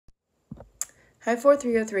Hi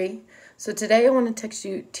 4303. So today I want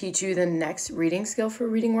to teach you the next reading skill for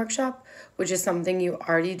reading workshop, which is something you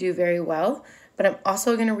already do very well, but I'm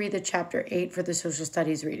also going to read the chapter 8 for the social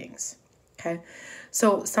studies readings. Okay,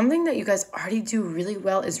 so something that you guys already do really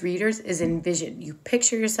well as readers is envision. You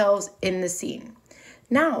picture yourselves in the scene.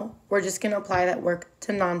 Now we're just going to apply that work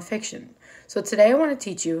to nonfiction. So today I want to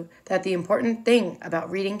teach you that the important thing about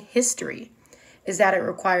reading history is that it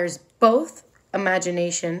requires both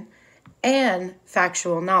imagination and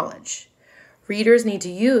factual knowledge. Readers need to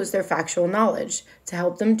use their factual knowledge to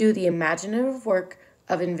help them do the imaginative work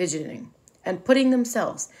of envisioning and putting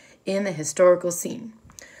themselves in the historical scene.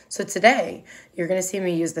 So today, you're going to see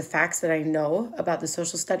me use the facts that I know about the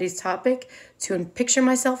social studies topic to picture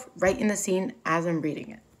myself right in the scene as I'm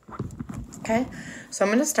reading it. Okay, so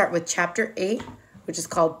I'm going to start with chapter 8, which is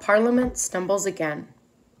called Parliament Stumbles Again.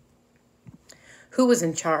 Who was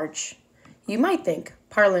in charge? You might think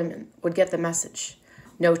Parliament would get the message.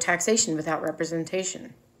 No taxation without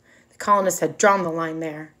representation. The colonists had drawn the line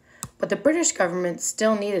there, but the British government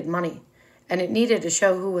still needed money, and it needed to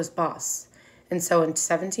show who was boss. And so in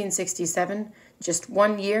 1767, just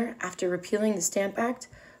 1 year after repealing the Stamp Act,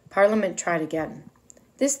 Parliament tried again,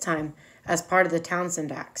 this time as part of the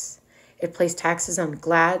Townshend Acts. It placed taxes on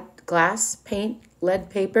glass, paint, lead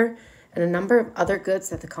paper, and a number of other goods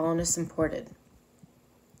that the colonists imported.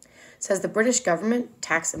 It says the British government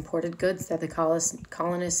taxed imported goods that the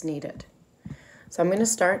colonists needed. So I'm going to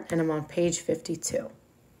start, and I'm on page 52.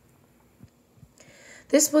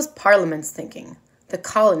 This was Parliament's thinking. The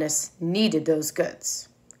colonists needed those goods.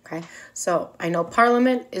 Okay, so I know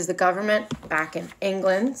Parliament is the government back in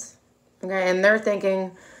England, okay, and they're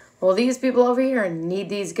thinking, well, these people over here need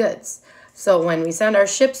these goods. So when we send our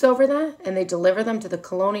ships over there and they deliver them to the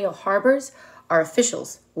colonial harbors, our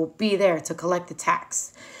officials will be there to collect the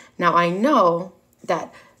tax. Now, I know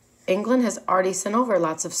that England has already sent over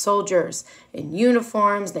lots of soldiers in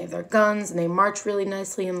uniforms, they have their guns, and they march really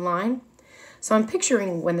nicely in line. So I'm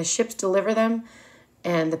picturing when the ships deliver them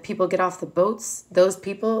and the people get off the boats, those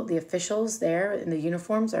people, the officials there in the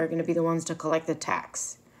uniforms, are going to be the ones to collect the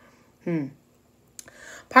tax.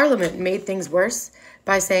 Parliament made things worse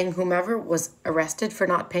by saying whomever was arrested for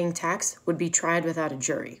not paying tax would be tried without a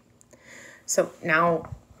jury. So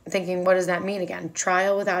now thinking, what does that mean again?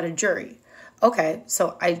 Trial without a jury. Okay,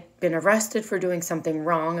 so I've been arrested for doing something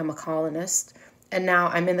wrong. I'm a colonist. And now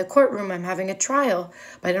I'm in the courtroom. I'm having a trial.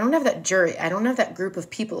 But I don't have that jury. I don't have that group of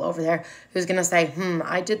people over there who's going to say,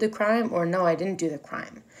 I did the crime, or no, I didn't do the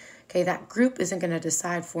crime. Okay, that group isn't going to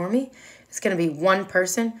decide for me. It's going to be one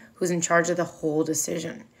person who's in charge of the whole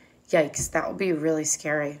decision. Yikes, that would be really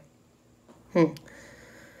scary.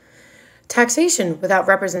 Taxation without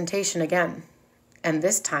representation again. And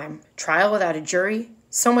this time, trial without a jury.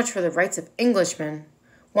 So much for the rights of Englishmen.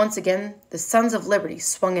 Once again, the Sons of Liberty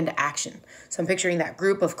swung into action. So I'm picturing that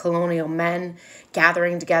group of colonial men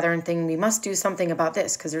gathering together and thinking, we must do something about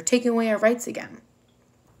this because they're taking away our rights again.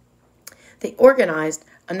 They organized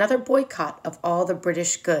another boycott of all the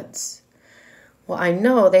British goods. Well, I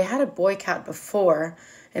know they had a boycott before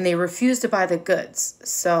and they refused to buy the goods.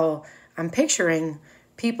 So I'm picturing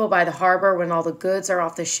people by the harbor when all the goods are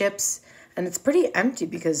off the ships. And it's pretty empty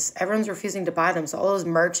because everyone's refusing to buy them. So all those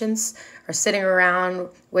merchants are sitting around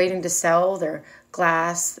waiting to sell their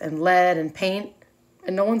glass and lead and paint.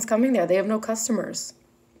 And no one's coming there. They have no customers.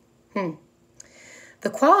 The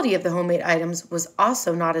quality of the homemade items was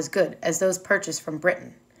also not as good as those purchased from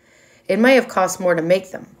Britain. It may have cost more to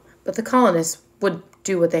make them, but the colonists would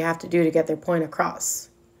do what they have to do to get their point across.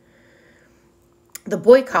 The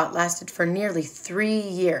boycott lasted for nearly 3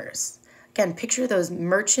 years. Again, picture those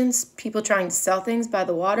merchants, people trying to sell things by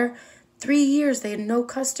the water. 3 years, they had no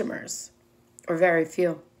customers, or very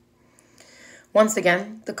few. Once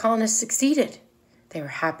again, the colonists succeeded. They were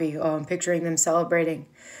happy. Oh, I'm picturing them celebrating.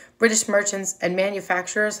 British merchants and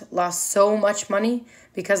manufacturers lost so much money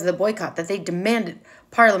because of the boycott that they demanded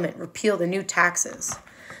Parliament repeal the new taxes.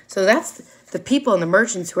 So that's the people and the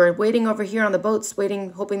merchants who are waiting over here on the boats,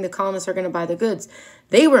 waiting, hoping the colonists are going to buy the goods.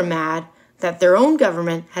 They were mad that their own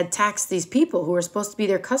government had taxed these people who were supposed to be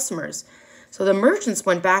their customers. So the merchants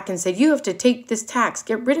went back and said, you have to take this tax,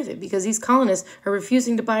 get rid of it, because these colonists are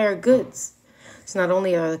refusing to buy our goods. So not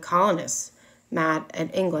only are the colonists mad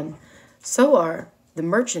at England, so are the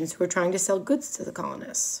merchants who are trying to sell goods to the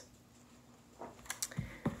colonists.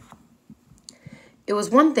 It was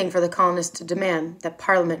one thing for the colonists to demand that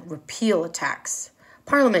Parliament repeal a tax.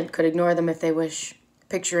 Parliament could ignore them if they wish,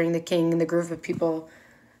 picturing the king and the group of people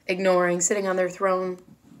ignoring, sitting on their throne.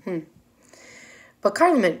 But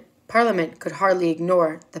Parliament could hardly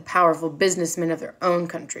ignore the powerful businessmen of their own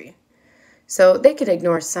country. So they could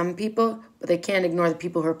ignore some people, but they can't ignore the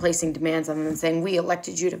people who are placing demands on them and saying, we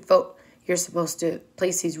elected you to vote. You're supposed to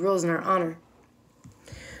place these rules in our honor.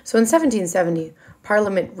 So in 1770,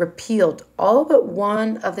 Parliament repealed all but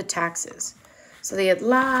one of the taxes. So they had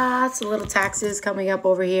lots of little taxes coming up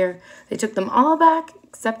over here. They took them all back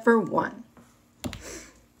except for one.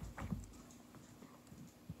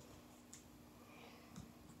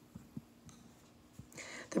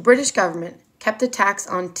 The British government kept the tax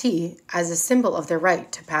on tea as a symbol of their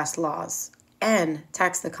right to pass laws and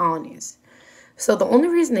tax the colonies. So the only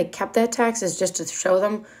reason they kept that tax is just to show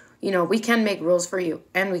them, we can make rules for you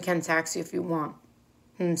and we can tax you if you want.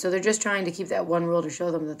 So they're just trying to keep that one rule to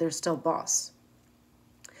show them that they're still boss.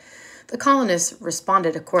 The colonists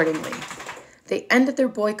responded accordingly. They ended their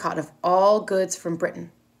boycott of all goods from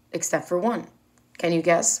Britain, except for one. Can you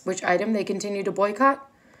guess which item they continued to boycott?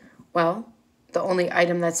 Well, the only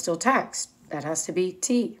item that's still taxed. That has to be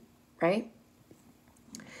tea, right?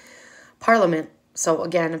 Parliament. So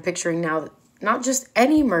again, I'm picturing now not just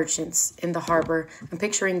any merchants in the harbor. I'm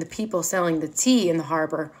picturing the people selling the tea in the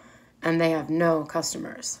harbor, and they have no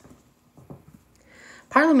customers.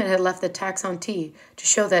 Parliament had left the tax on tea to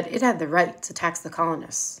show that it had the right to tax the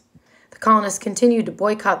colonists. The colonists continued to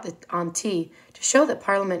boycott on tea to show that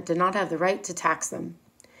Parliament did not have the right to tax them.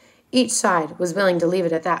 Each side was willing to leave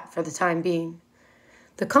it at that for the time being.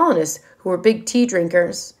 The colonists, who were big tea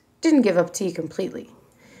drinkers, didn't give up tea completely.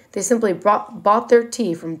 They simply bought their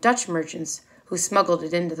tea from Dutch merchants who smuggled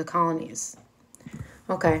it into the colonies.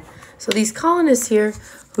 Okay, so these colonists here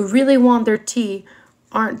who really want their tea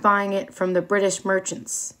aren't buying it from the British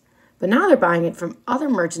merchants. But now they're buying it from other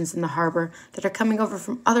merchants in the harbor that are coming over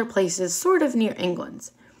from other places sort of near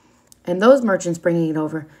England. And those merchants bringing it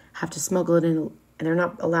over have to smuggle it in, and they're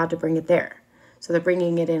not allowed to bring it there. So they're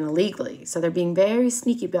bringing it in illegally. So they're being very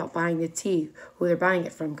sneaky about buying the tea, who they're buying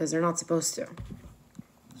it from, because they're not supposed to.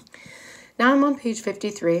 Now I'm on page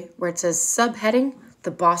 53, where it says subheading, the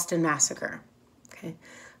Boston Massacre. Okay,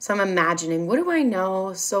 so I'm imagining, what do I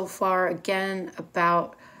know so far, again,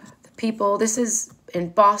 about the people? This is in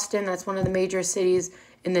Boston. That's one of the major cities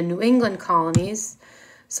in the New England colonies.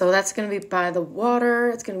 So that's going to be by the water.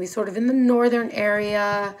 It's going to be sort of in the northern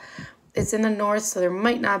area. It's in the north, so there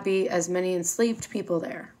might not be as many enslaved people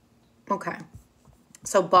there. Okay.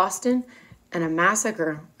 So Boston and a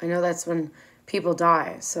massacre. I know that's when people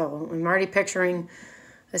die. So I'm already picturing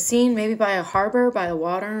a scene maybe by a harbor, by the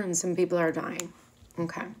water, and some people are dying.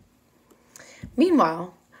 Okay.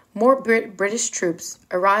 Meanwhile, more British troops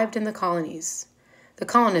arrived in the colonies. The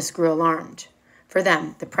colonists grew alarmed. For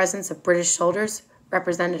them, the presence of British soldiers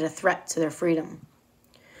represented a threat to their freedom.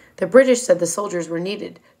 The British said the soldiers were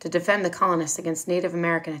needed to defend the colonists against Native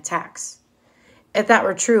American attacks. If that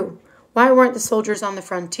were true, why weren't the soldiers on the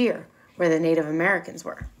frontier where the Native Americans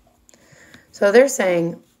were? So they're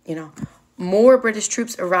saying, more British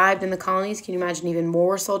troops arrived in the colonies. Can you imagine even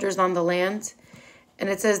more soldiers on the land? And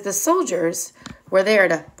it says the soldiers were there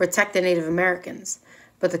to protect the Native Americans.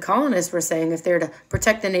 But the colonists were saying if they're to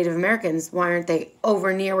protect the Native Americans, why aren't they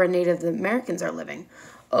over near where Native Americans are living?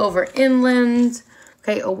 Over inland,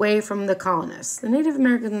 okay, away from the colonists. The Native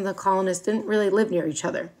Americans and the colonists didn't really live near each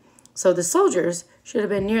other. So the soldiers should have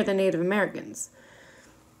been near the Native Americans.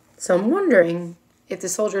 So I'm wondering if the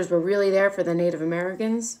soldiers were really there for the Native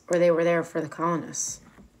Americans or they were there for the colonists.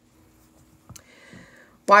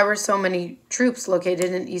 Why were so many troops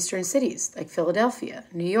located in eastern cities like Philadelphia,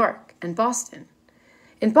 New York, and Boston?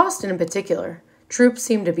 In Boston in particular, troops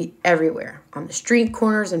seemed to be everywhere, on the street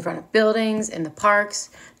corners, in front of buildings, in the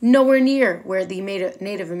parks, nowhere near where the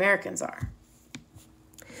Native Americans are.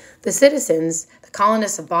 The citizens, the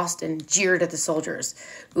colonists of Boston, jeered at the soldiers.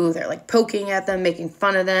 Ooh, they're like poking at them, making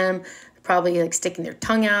fun of them, probably like sticking their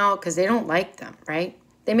tongue out because they don't like them, right?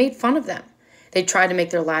 They made fun of them. They tried to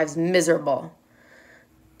make their lives miserable.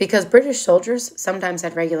 Because British soldiers sometimes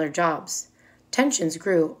had regular jobs, tensions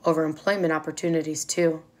grew over employment opportunities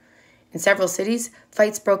too. In several cities,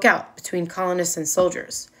 fights broke out between colonists and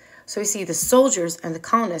soldiers. So we see the soldiers and the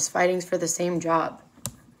colonists fighting for the same job.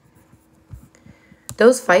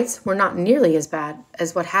 Those fights were not nearly as bad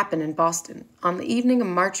as what happened in Boston on the evening of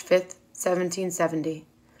March 5th, 1770.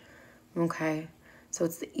 Okay, so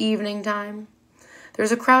it's the evening time.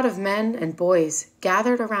 There's a crowd of men and boys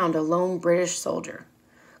gathered around a lone British soldier.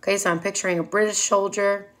 Okay, so I'm picturing a British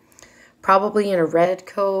soldier, probably in a red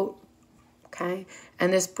coat, okay?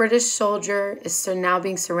 And this British soldier is now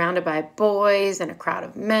being surrounded by boys and a crowd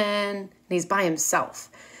of men, and he's by himself.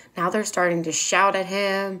 Now they're starting to shout at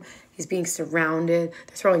him. He's being surrounded.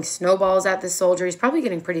 They're throwing snowballs at the soldier. He's probably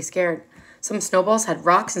getting pretty scared. Some snowballs had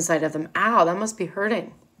rocks inside of them. Ow, that must be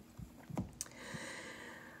hurting.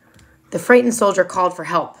 The frightened soldier called for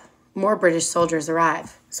help. More British soldiers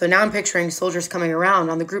arrive. So now I'm picturing soldiers coming around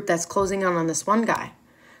on the group that's closing in on this one guy.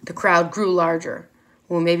 The crowd grew larger.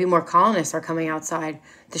 Well, maybe more colonists are coming outside.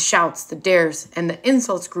 The shouts, the dares, and the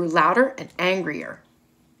insults grew louder and angrier.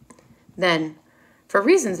 Then, for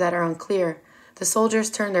reasons that are unclear, the soldiers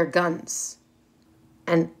turned their guns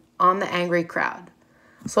and on the angry crowd.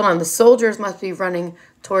 So hold on, the soldiers must be running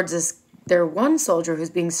towards their one soldier who's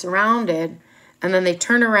being surrounded, and then they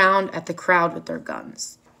turn around at the crowd with their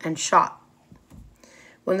guns and shot.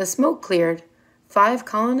 When the smoke cleared, 5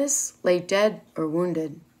 colonists lay dead or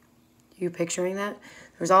wounded. You picturing that?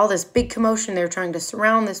 There was all this big commotion. They were trying to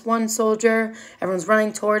surround this one soldier. Everyone's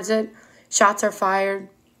running towards it. Shots are fired.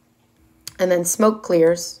 And then smoke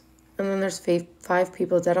clears. And then there's 5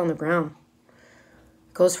 people dead on the ground.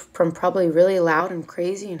 It goes from probably really loud and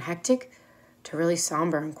crazy and hectic to really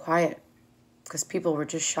somber and quiet because people were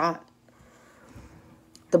just shot.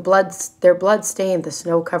 Their blood stained the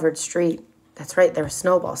snow-covered street. That's right, there was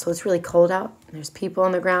snowballs, so it's really cold out. And there's people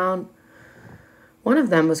on the ground. One of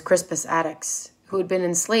them was Crispus Attucks, who had been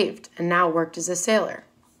enslaved and now worked as a sailor.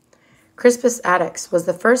 Crispus Attucks was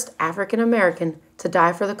the first African-American to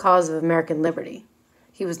die for the cause of American liberty.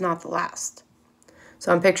 He was not the last.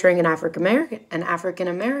 So I'm picturing an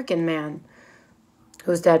African-American man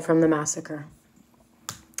who was dead from the massacre,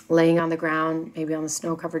 laying on the ground, maybe on the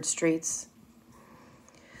snow-covered streets.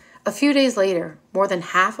 A few days later, more than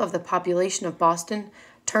half of the population of Boston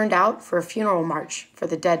turned out for a funeral march for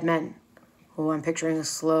the dead men. Oh, I'm picturing a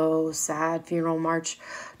slow, sad funeral march.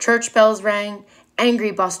 Church bells rang.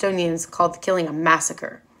 Angry Bostonians called the killing a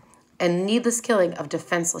massacre and needless killing of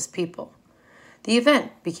defenseless people. The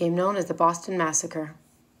event became known as the Boston Massacre.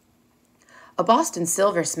 A Boston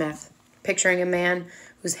silversmith, picturing a man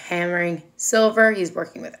who's hammering silver, he's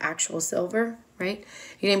working with actual silver, right?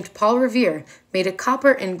 He named Paul Revere, made a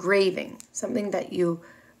copper engraving, something that you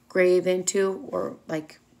grave into or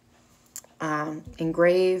like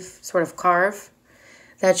engrave, sort of carve,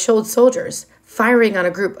 that showed soldiers firing on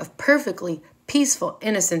a group of perfectly peaceful,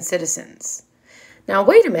 innocent citizens. Now,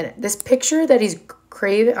 wait a minute. This picture that he's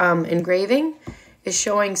engraving is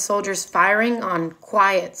showing soldiers firing on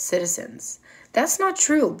quiet citizens. That's not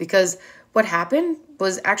true because what happened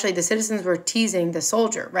was actually the citizens were teasing the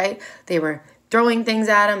soldier, right? They were throwing things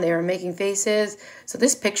at him. They were making faces. So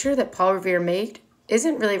this picture that Paul Revere made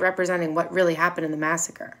isn't really representing what really happened in the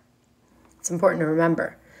massacre. It's important to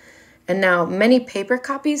remember. And now many paper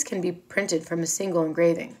copies can be printed from a single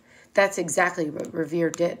engraving. That's exactly what Revere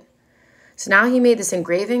did. So now he made this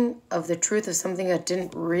engraving of the truth of something that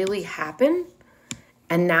didn't really happen.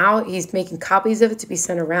 And now he's making copies of it to be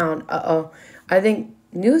sent around. I think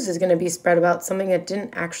news is going to be spread about something that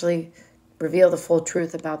didn't actually reveal the full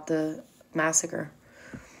truth about the massacre.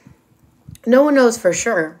 No one knows for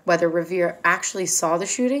sure whether Revere actually saw the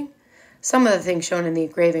shooting. Some of the things shown in the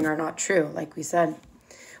engraving are not true, like we said.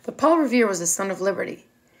 But Paul Revere was a son of liberty.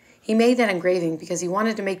 He made that engraving because he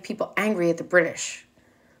wanted to make people angry at the British.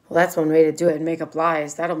 Well, that's one way to do it, make up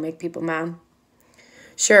lies. That'll make people mad.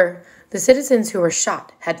 Sure, the citizens who were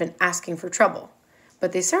shot had been asking for trouble,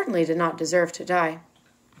 but they certainly did not deserve to die.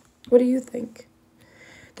 What do you think?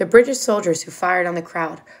 The British soldiers who fired on the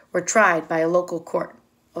crowd were tried by a local court.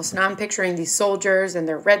 Well, so now I'm picturing these soldiers and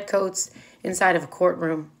their red coats inside of a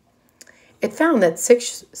courtroom. It found that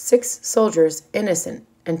six soldiers innocent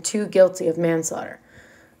and 2 guilty of manslaughter.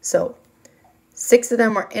 So 6 of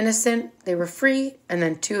them were innocent, they were free, and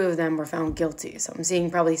then 2 of them were found guilty. So I'm seeing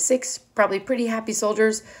probably 6 pretty happy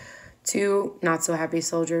soldiers, 2 not so happy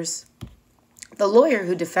soldiers. The lawyer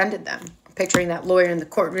who defended them, picturing that lawyer in the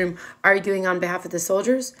courtroom arguing on behalf of the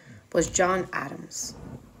soldiers, was John Adams.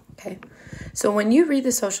 Okay, so when you read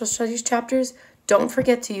the social studies chapters, don't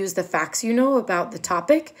forget to use the facts you know about the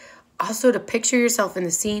topic. Also to picture yourself in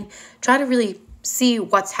the scene, try to really see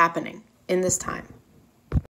what's happening in this time.